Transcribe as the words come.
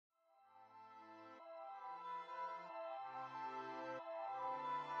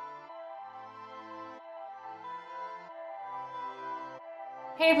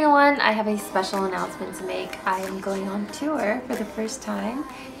Hey everyone, I have a special announcement to make. I am going on tour for the first time.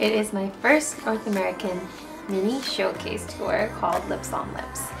 It is my first North American mini showcase tour called Lips on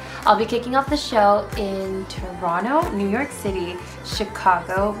Lips. I'll be kicking off the show in Toronto, New York City,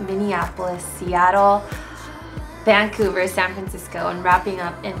 Chicago, Minneapolis, Seattle, Vancouver, San Francisco, and wrapping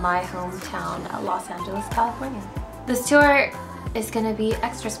up in my hometown, Los Angeles, California. This tour is going to be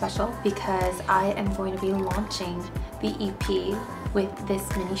extra special because I am going to be launching the EP with this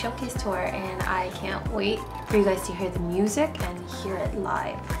mini showcase tour, and I can't wait for you guys to hear the music and hear it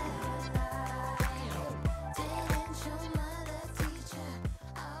live.